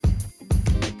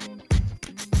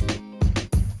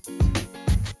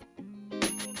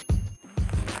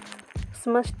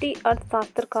समष्टि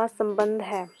अर्थशास्त्र का संबंध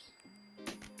है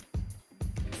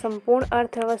संपूर्ण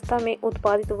अर्थव्यवस्था में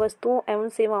उत्पादित वस्तुओं एवं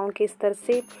सेवाओं के स्तर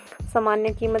से, सामान्य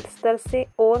कीमत स्तर से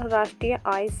और राष्ट्रीय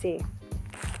आय से।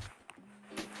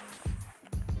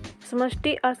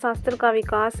 समष्टि अर्थशास्त्र का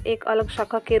विकास एक अलग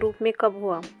शाखा के रूप में कब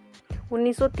हुआ?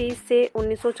 1930 से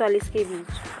 1940 के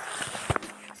बीच।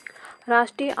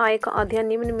 राष्ट्रीय आय का अध्ययन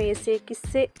निम्न में से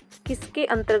किसके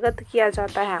अंतर्गत किया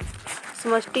जाता है?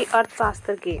 समष्टि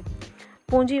अर्थशास्त्र के।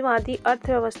 पूंजीवादी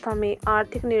अर्थव्यवस्था में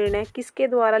आर्थिक निर्णय किसके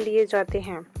द्वारा लिए जाते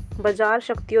हैं? बाजार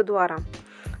शक्तियों द्वारा।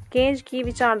 केन्ज की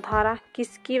विचारधारा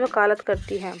किसकी वकालत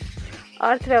करती है?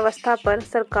 अर्थव्यवस्था पर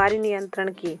सरकारी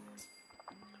नियंत्रण की।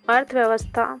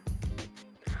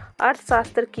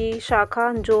 अर्थशास्त्र की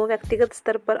शाखा जो व्यक्तिगत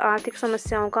स्तर पर आर्थिक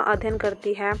समस्याओं का अध्ययन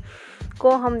करती है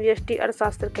को हम व्यष्टि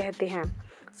अर्थशास्त्र कहते हैं।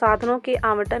 साधनों के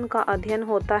आवंटन का अध्ययन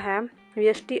होता है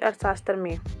व्यष्टि अर्थशास्त्र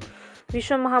में।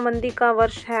 विश्व महामंदी का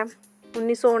वर्ष है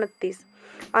 1929।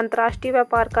 अंतर्राष्ट्रीय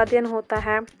व्यापार का अध्ययन होता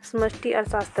है समष्टि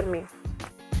अर्थशास्त्र में।